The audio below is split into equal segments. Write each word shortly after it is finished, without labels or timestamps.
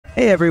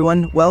Hey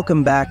everyone,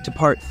 welcome back to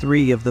part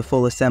 3 of the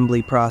full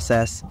assembly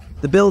process.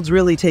 The build's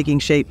really taking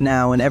shape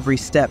now and every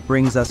step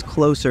brings us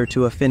closer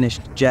to a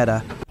finished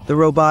Jetta. The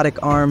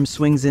robotic arm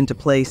swings into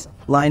place,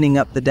 lining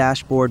up the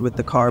dashboard with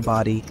the car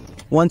body.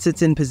 Once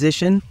it's in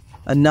position,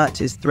 a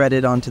nut is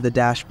threaded onto the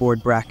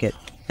dashboard bracket.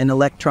 An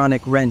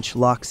electronic wrench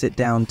locks it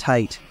down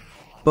tight.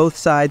 Both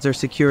sides are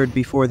secured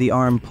before the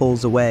arm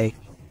pulls away.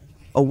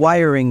 A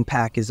wiring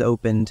pack is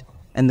opened,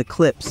 and the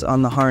clips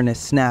on the harness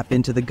snap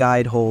into the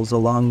guide holes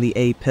along the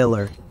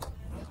A-pillar.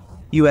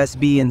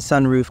 USB and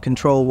sunroof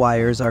control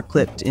wires are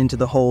clipped into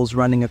the holes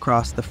running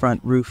across the front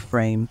roof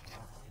frame.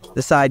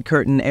 The side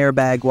curtain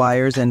airbag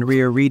wires and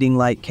rear reading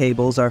light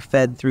cables are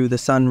fed through the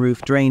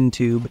sunroof drain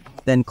tube,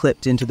 then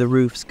clipped into the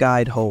roof's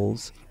guide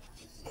holes.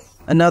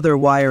 Another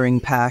wiring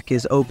pack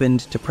is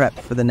opened to prep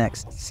for the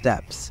next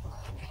steps.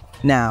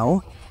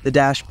 Now, the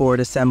dashboard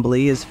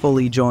assembly is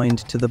fully joined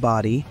to the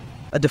body.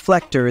 A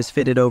deflector is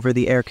fitted over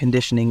the air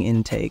conditioning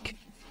intake.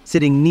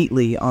 Sitting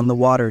neatly on the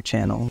water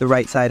channel, the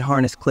right side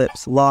harness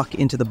clips lock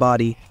into the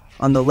body.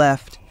 On the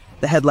left,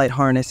 the headlight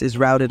harness is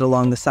routed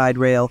along the side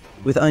rail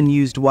with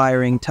unused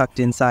wiring tucked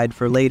inside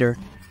for later.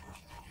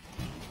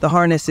 The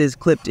harness is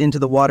clipped into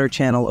the water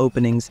channel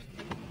openings.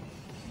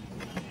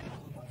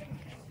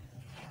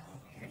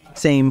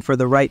 Same for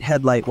the right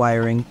headlight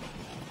wiring.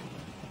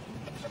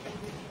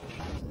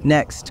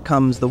 Next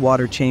comes the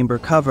water chamber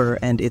cover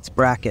and its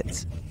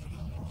brackets.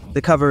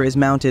 The cover is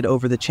mounted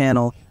over the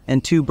channel,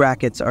 and 2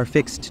 brackets are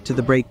fixed to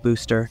the brake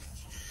booster.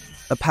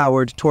 A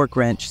powered torque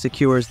wrench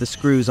secures the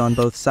screws on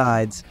both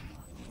sides.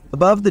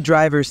 Above the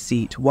driver's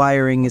seat,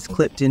 wiring is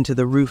clipped into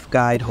the roof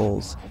guide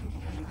holes.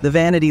 The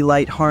vanity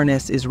light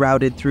harness is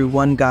routed through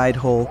one guide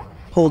hole,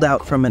 pulled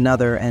out from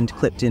another, and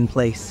clipped in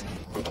place.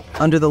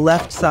 Under the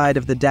left side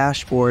of the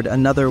dashboard,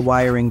 another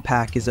wiring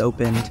pack is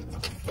opened.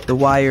 The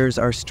wires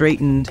are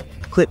straightened,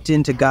 clipped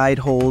into guide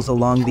holes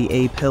along the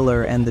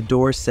A-pillar and the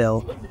door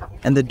sill,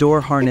 and the door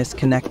harness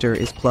connector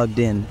is plugged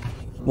in.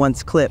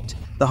 Once clipped,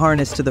 the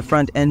harness to the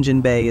front engine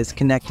bay is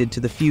connected to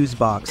the fuse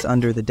box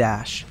under the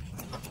dash.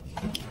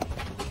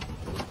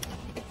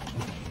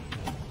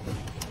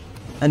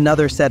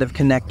 Another set of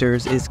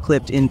connectors is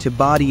clipped into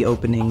body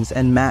openings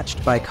and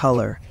matched by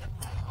color.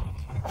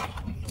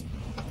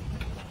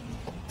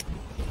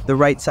 The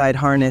right side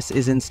harness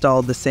is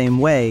installed the same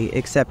way,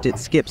 except it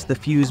skips the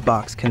fuse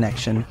box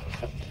connection.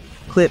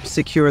 Clips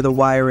secure the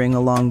wiring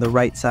along the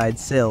right side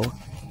sill.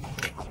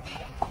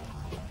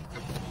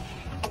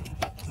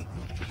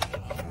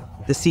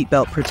 The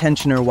seatbelt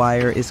pretensioner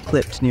wire is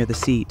clipped near the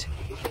seat.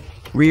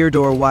 Rear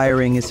door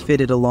wiring is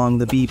fitted along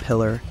the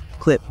B-pillar,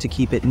 clipped to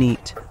keep it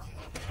neat.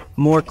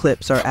 More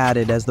clips are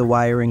added as the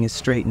wiring is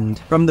straightened.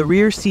 From the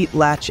rear seat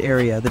latch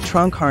area, the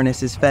trunk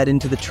harness is fed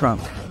into the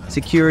trunk,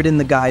 secured in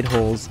the guide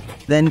holes,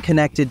 then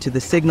connected to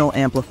the signal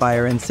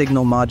amplifier and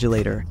signal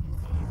modulator.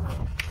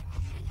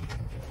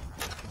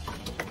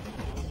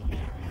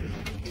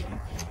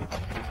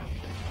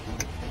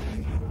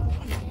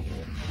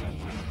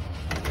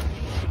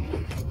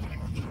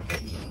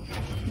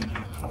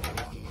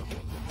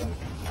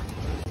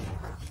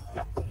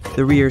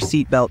 The rear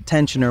seatbelt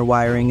tensioner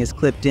wiring is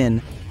clipped in,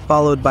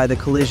 followed by the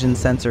collision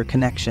sensor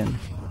connection.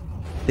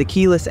 The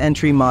keyless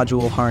entry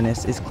module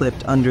harness is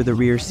clipped under the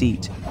rear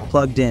seat,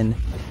 plugged in,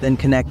 then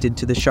connected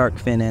to the shark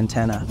fin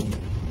antenna.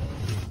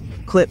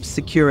 Clips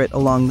secure it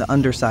along the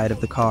underside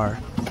of the car.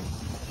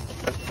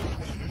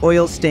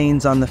 Oil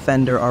stains on the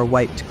fender are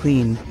wiped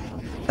clean.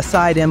 A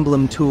side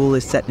emblem tool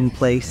is set in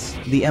place,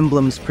 the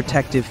emblem's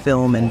protective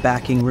film and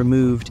backing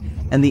removed,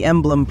 and the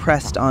emblem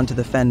pressed onto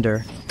the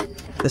fender.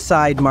 The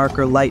side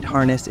marker light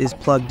harness is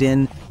plugged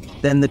in,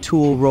 then the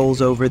tool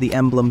rolls over the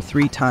emblem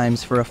 3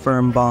 times for a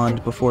firm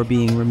bond before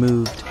being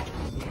removed.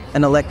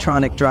 An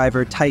electronic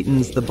driver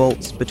tightens the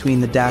bolts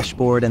between the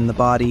dashboard and the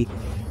body,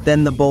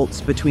 then the bolts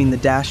between the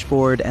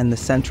dashboard and the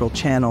central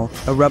channel.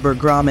 A rubber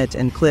grommet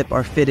and clip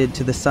are fitted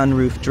to the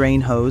sunroof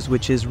drain hose,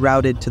 which is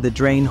routed to the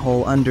drain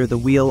hole under the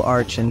wheel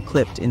arch and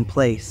clipped in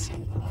place.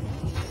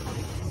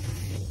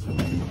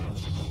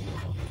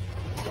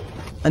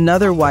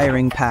 Another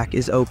wiring pack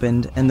is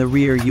opened, and the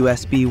rear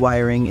USB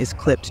wiring is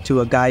clipped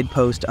to a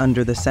guidepost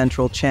under the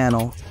central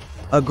channel.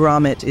 A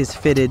grommet is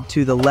fitted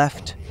to the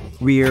left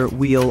rear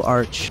wheel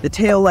arch. The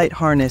taillight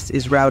harness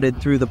is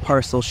routed through the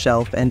parcel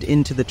shelf and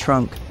into the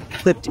trunk,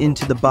 clipped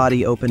into the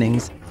body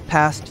openings,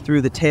 passed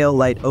through the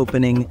taillight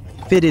opening,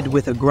 fitted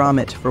with a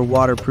grommet for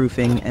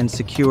waterproofing, and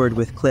secured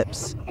with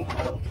clips.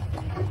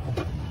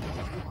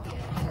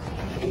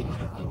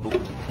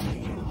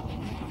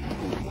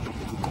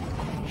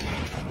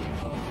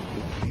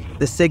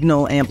 The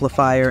signal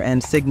amplifier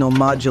and signal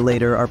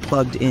modulator are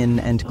plugged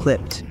in and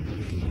clipped.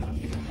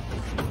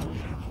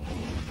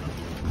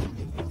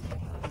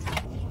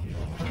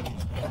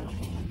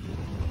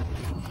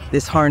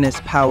 This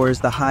harness powers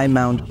the high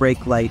mount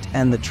brake light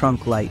and the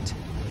trunk light.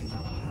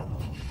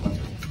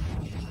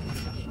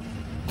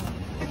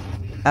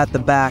 At the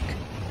back,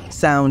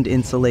 sound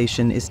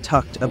insulation is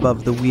tucked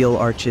above the wheel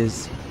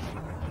arches.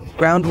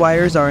 Ground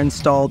wires are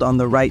installed on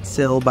the right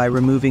sill by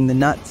removing the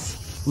nuts.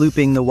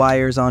 looping the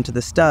wires onto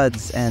the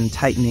studs and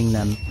tightening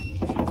them.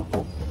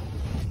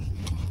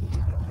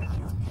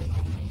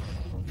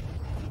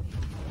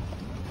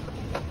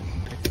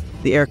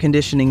 The air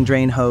conditioning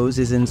drain hose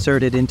is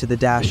inserted into the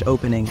dash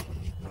opening.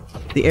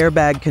 The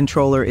airbag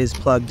controller is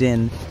plugged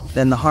in,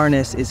 then the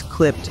harness is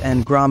clipped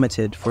and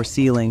grommeted for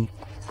sealing.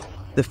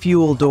 The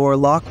fuel door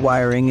lock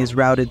wiring is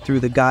routed through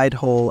the guide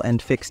hole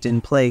and fixed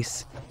in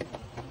place.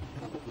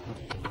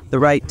 The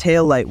right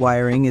taillight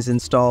wiring is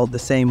installed the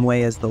same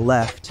way as the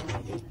left.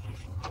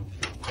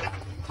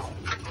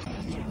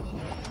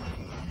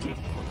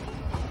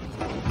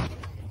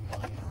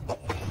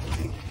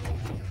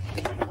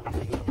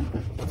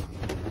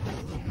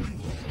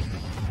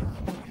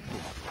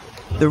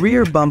 The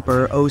rear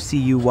bumper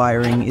OCU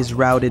wiring is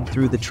routed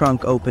through the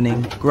trunk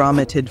opening,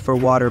 grommeted for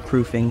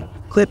waterproofing,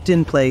 clipped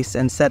in place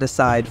and set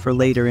aside for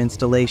later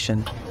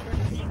installation.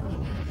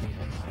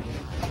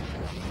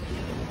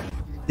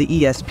 The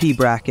ESP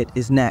bracket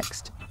is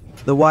next.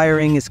 The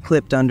wiring is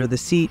clipped under the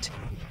seat,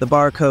 the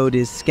barcode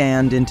is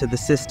scanned into the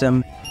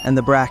system, and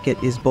the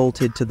bracket is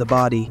bolted to the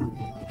body.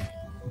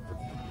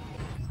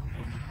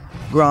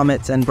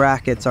 Grommets and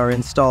brackets are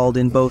installed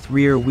in both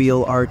rear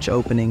wheel arch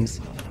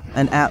openings.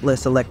 An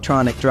Atlas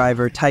electronic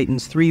driver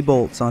tightens 3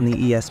 bolts on the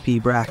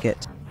ESP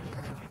bracket.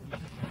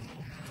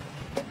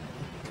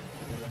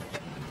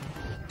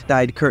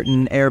 Side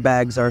curtain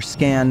airbags are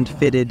scanned,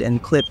 fitted,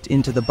 and clipped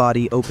into the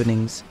body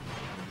openings.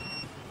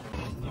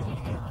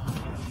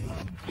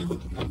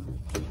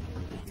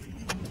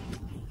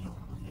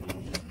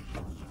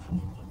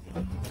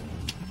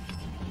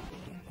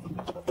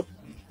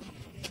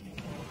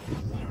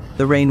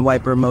 The rain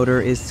wiper motor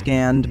is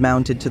scanned,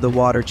 mounted to the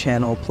water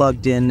channel,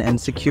 plugged in,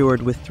 and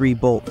secured with 3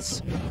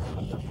 bolts.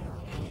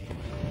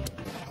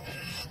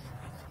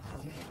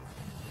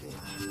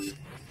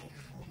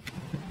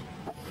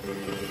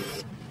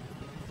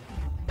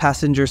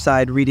 Passenger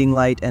side reading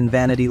light and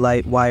vanity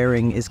light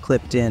wiring is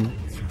clipped in.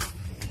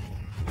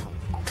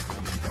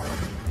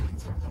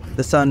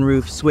 The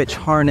sunroof switch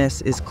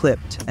harness is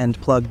clipped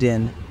and plugged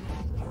in.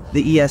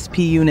 The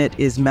ESP unit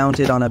is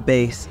mounted on a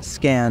base,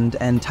 scanned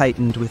and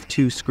tightened with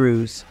 2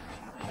 screws.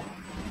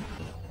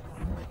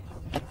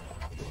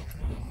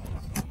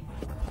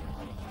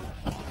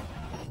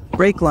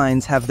 Brake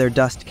lines have their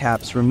dust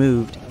caps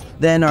removed,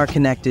 then are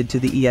connected to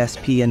the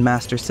ESP and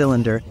master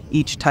cylinder,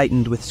 each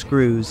tightened with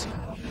screws.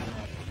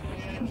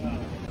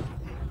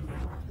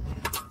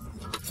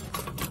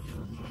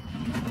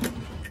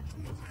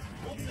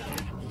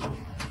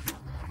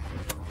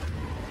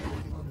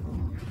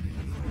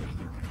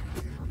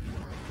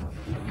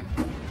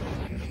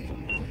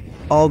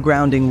 All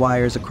grounding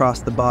wires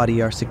across the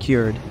body are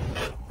secured.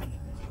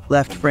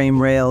 Left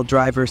frame rail,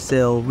 driver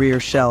sill,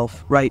 rear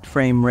shelf, right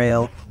frame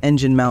rail,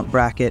 engine mount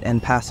bracket,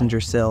 and passenger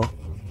sill.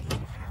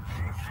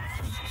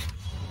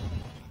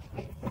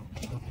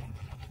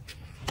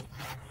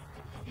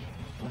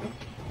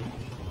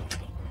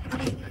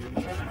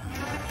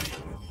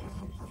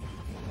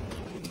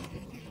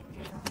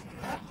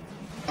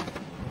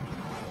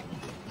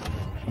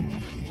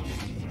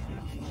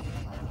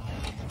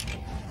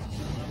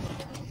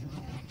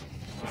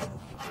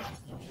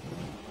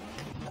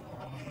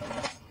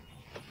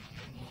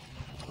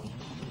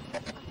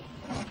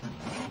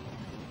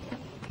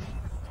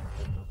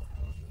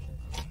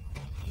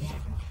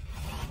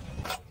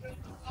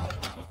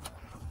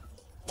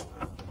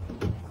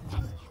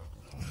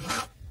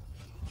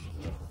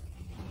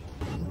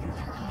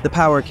 The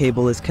power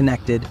cable is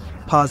connected,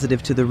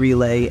 positive to the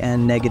relay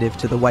and negative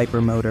to the wiper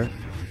motor.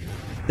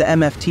 The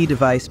MFT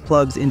device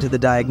plugs into the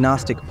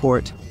diagnostic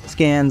port,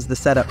 scans the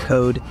setup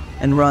code,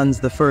 and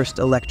runs the first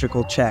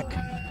electrical check.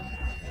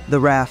 The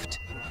raft,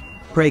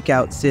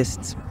 breakout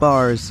cysts,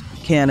 bars,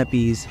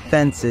 canopies,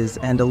 fences,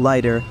 and a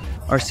lighter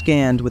are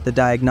scanned with the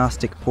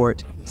diagnostic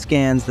port,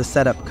 scans the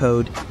setup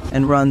code,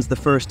 and runs the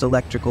first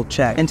electrical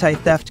check.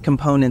 Anti-theft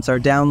components are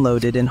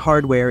downloaded and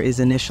hardware is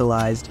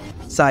initialized.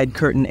 Side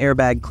curtain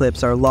airbag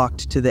clips are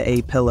locked to the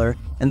A pillar,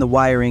 and the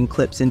wiring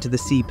clips into the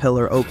C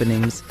pillar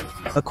openings.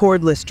 A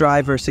cordless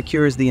driver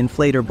secures the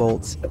inflator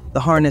bolts, the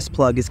harness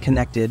plug is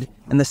connected,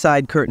 and the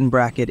side curtain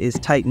bracket is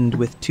tightened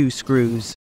with 2 screws.